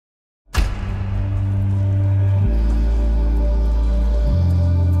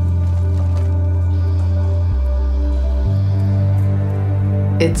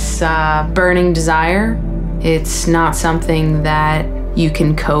It's a burning desire. It's not something that you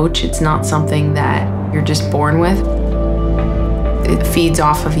can coach. It's not something that you're just born with. It feeds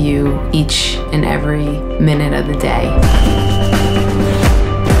off of you each and every minute of the day.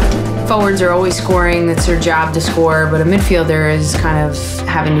 Forwards are always scoring, it's their job to score, but a midfielder is kind of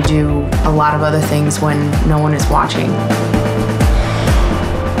having to do a lot of other things when no one is watching.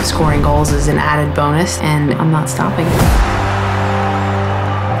 Scoring goals is an added bonus, and I'm not stopping.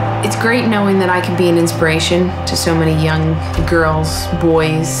 It's great knowing that I can be an inspiration to so many young girls,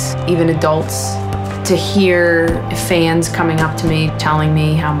 boys, even adults. To hear fans coming up to me telling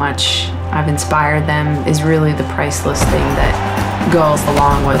me how much I've inspired them is really the priceless thing that goes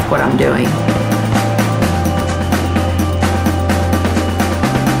along with what I'm doing.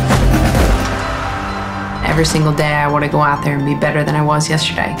 Every single day I want to go out there and be better than I was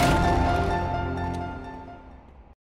yesterday.